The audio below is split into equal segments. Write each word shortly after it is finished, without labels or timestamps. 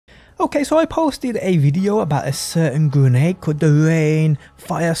Okay, so I posted a video about a certain grenade called the ZANE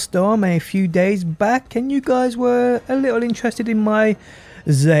Firestorm a few days back, and you guys were a little interested in my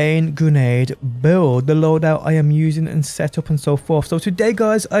ZANE grenade build, the loadout I am using and setup and so forth. So today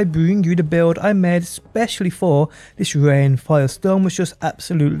guys, I bring you the build I made especially for this ZANE Firestorm, which just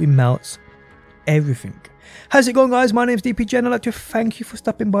absolutely melts everything. How's it going guys? My name is DPJ and I'd like to thank you for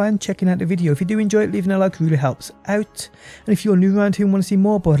stopping by and checking out the video. If you do enjoy it, leaving a like really helps out. And if you're new around here and want to see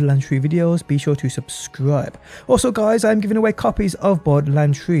more Borderlands 3 videos, be sure to subscribe. Also guys, I'm giving away copies of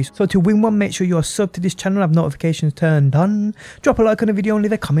Borderlands 3. So to win one, make sure you're subbed to this channel, have notifications turned on. Drop a like on the video and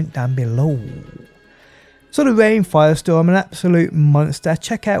leave a comment down below. So the ZANE Firestorm, an absolute monster.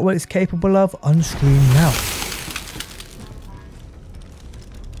 Check out what it's capable of on screen now.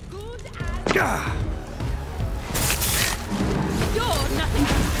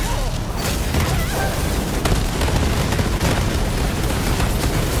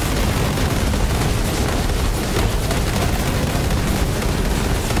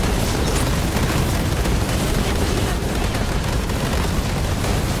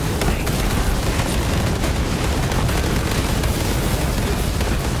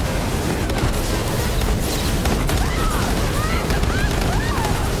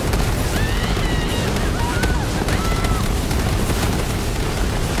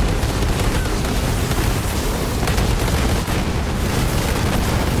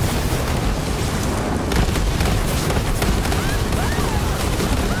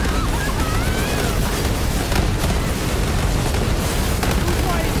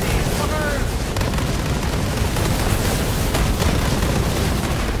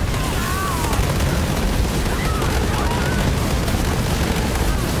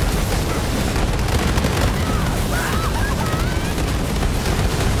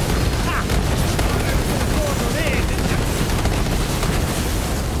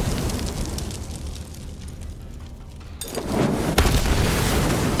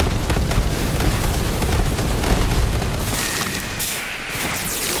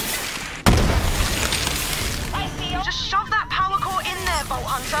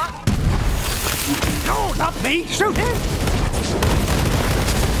 No, not me! Shoot him!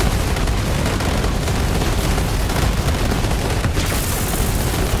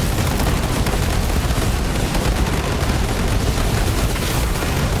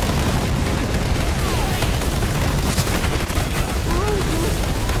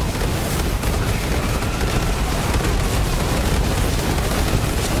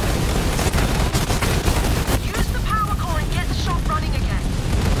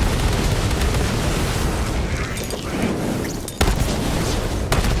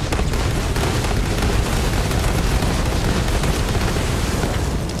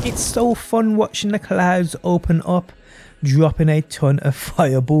 It's so fun watching the clouds open up, dropping a ton of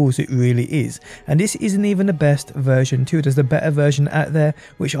fireballs, it really is. And this isn't even the best version too, there's a better version out there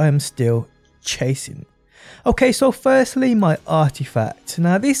which I am still chasing. Okay, so firstly my artifact.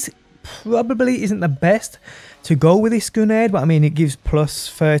 Now this probably isn't the best to go with this grenade, but I mean it gives plus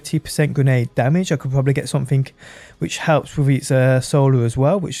 30% grenade damage. I could probably get something which helps with its solar as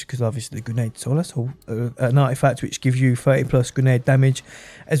well, which because obviously the grenade solar, so an artifact which gives you 30 plus grenade damage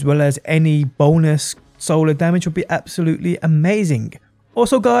as well as any bonus solar damage would be absolutely amazing.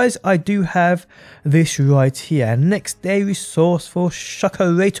 Also guys, I do have this right here, next day resource for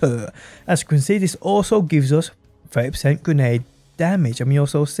Shockerator. As you can see, this also gives us 30% grenade damage, and we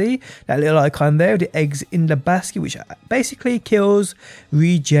also see that little icon there, the eggs in the basket, which basically kills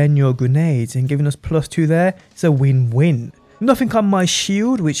regen your grenades, and giving us +2 there. It's a win-win. Nothing on my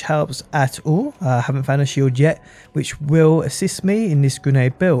shield which helps at all. I haven't found a shield yet which will assist me in this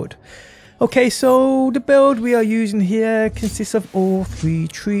grenade build. Okay, so the build we are using here consists of all 3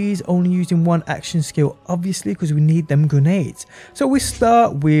 trees, only using 1 action skill obviously because we need them grenades. So we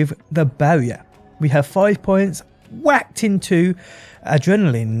start with the barrier. We have 5 points whacked into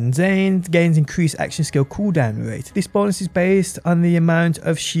adrenaline. ZANE gains increased action skill cooldown rate. This bonus is based on the amount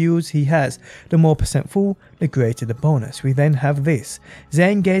of shields he has. The more percent full, the greater the bonus. We then have this.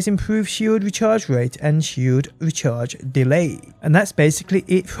 ZANE gains improved shield recharge rate and shield recharge delay. And that's basically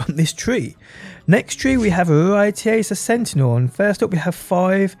it from this tree. Next tree we have right here is a sentinel, and first up we have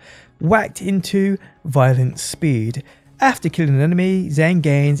 5 whacked into violent speed. After killing an enemy, ZANE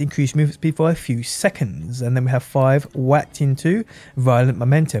gains increased movement speed for a few seconds, and then we have 5 whacked into violent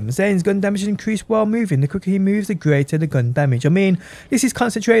momentum. ZANE's gun damage is increased while moving. The quicker he moves, the greater the gun damage. I mean, this is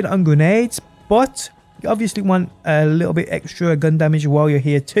concentrated on grenades, but you obviously want a little bit extra gun damage while you're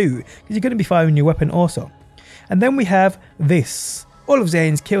here too, because you're going to be firing your weapon also. And then we have this. All of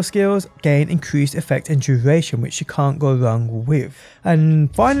Zane's kill skills gain increased effect and duration, which you can't go wrong with.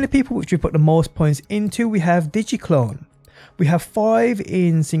 And finally, people, which we put the most points into, we have Digiclone. We have 5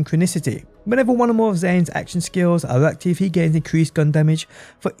 in Synchronicity. Whenever one or more of Zane's action skills are active, he gains increased gun damage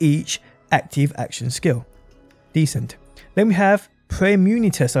for each active action skill. Decent. Then we have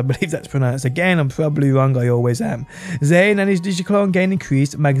Premunitus, I believe that's pronounced. Again, I'm probably wrong, I always am. Zane and his Digiclone gain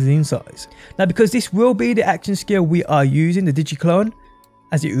increased magazine size. Now, because this will be the action skill we are using, the Digiclone,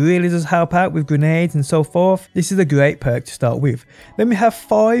 as it really does help out with grenades and so forth, this is a great perk to start with. Then we have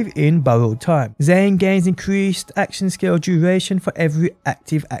 5 in Borrowed Time. Zane gains increased action skill duration for every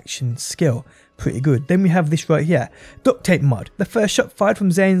active action skill. Pretty good. Then we have this right here, Duct Tape mod. The first shot fired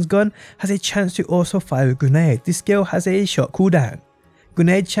from Zane's gun has a chance to also fire a grenade. This skill has a shot cooldown.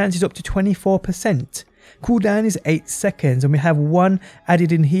 Grenade chance is up to 24%. Cooldown is 8 seconds, and we have 1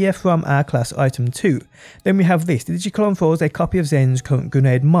 added in here from our class item 2. Then we have this, the Digiclone throws a copy of Zane's current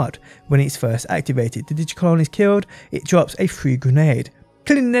grenade mod. When it's first activated, the Digiclone is killed, it drops a free grenade.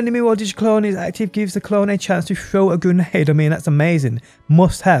 Killing an enemy while Digiclone is active gives the clone a chance to throw a grenade. I mean, that's amazing.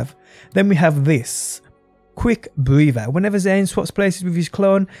 Must have. Then we have this, Quick Breather. Whenever Zane swaps places with his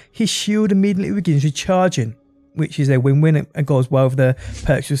clone, his shield immediately begins recharging, which is a win-win and goes well with the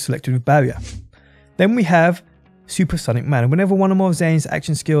perks you selected with Barrier. Then we have Supersonic Man. Whenever one or more of Zane's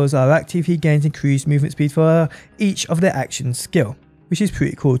action skills are active, he gains increased movement speed for each of their action skill, which is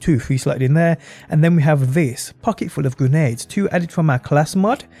pretty cool too, 3 selected in there. And then we have this, Pocket Full of Grenades, 2 added from our class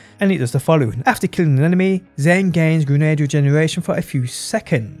mod, and it does the following. After killing an enemy, Zane gains grenade regeneration for a few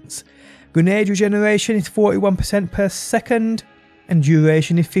seconds. Grenade regeneration is 41% per second, and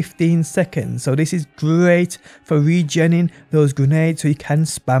duration is 15 seconds. So this is great for regenning those grenades so you can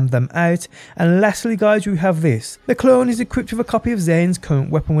spam them out. And lastly, guys, we have this. The clone is equipped with a copy of Zane's current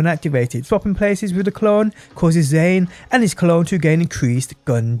weapon when activated. Swapping places with the clone causes Zane and his clone to gain increased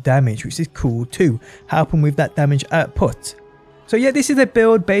gun damage, which is cool too, helping with that damage output. So yeah, this is a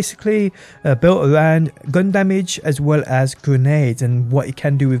build basically built around gun damage as well as grenades and what you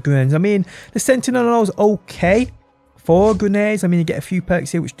can do with grenades. I mean, the Sentinel is okay for grenades. I mean, you get a few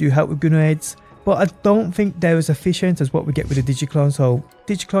perks here which do help with grenades, but I don't think they're as efficient as what we get with the Digiclone. So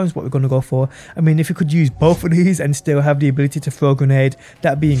Digiclone is what we're going to go for. I mean, if we could use both of these and still have the ability to throw a grenade,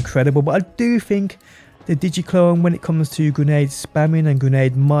 that'd be incredible. But I do think the Digiclone, when it comes to grenade spamming and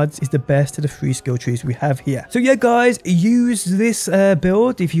grenade mods, is the best of the 3 skill trees we have here. So yeah, guys, use this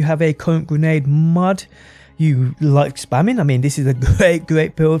build if you have a current grenade mod you like spamming. I mean, this is a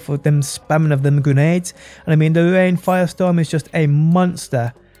great build for them spamming of them grenades. And I mean, the Rain Firestorm is just a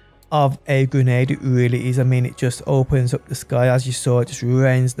monster of a grenade. It really is. I mean, it just opens up the sky, as you saw. It just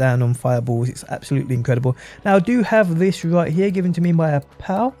rains down on fireballs. It's absolutely incredible. Now, I do have this right here given to me by a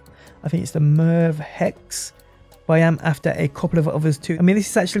pal. I think it's the Merv Hex, but I am after a couple of others too. I mean, this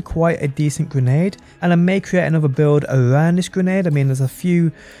is actually quite a decent grenade, and I may create another build around this grenade. I mean, there's a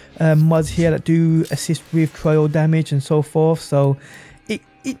few mods here that do assist with cryo damage and so forth, so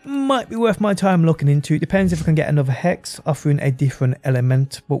it might be worth my time looking into. It depends if I can get another Hex offering a different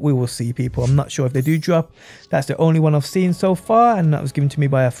element, but we will see, people. I'm not sure if they do drop. That's the only one I've seen so far, and that was given to me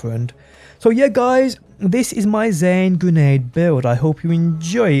by a friend. So yeah, guys, this is my Zane grenade build. I hope you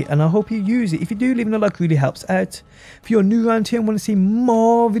enjoy it and I hope you use it. If you do, leaving a like really helps out. If you're new around here and want to see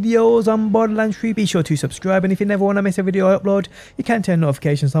more videos on Borderlands 3, be sure to subscribe. And if you never want to miss a video I upload, you can turn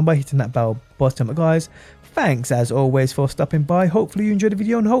notifications on by hitting that bell button. But guys, thanks as always for stopping by. Hopefully you enjoyed the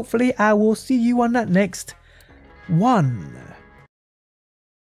video and hopefully I will see you on that next one.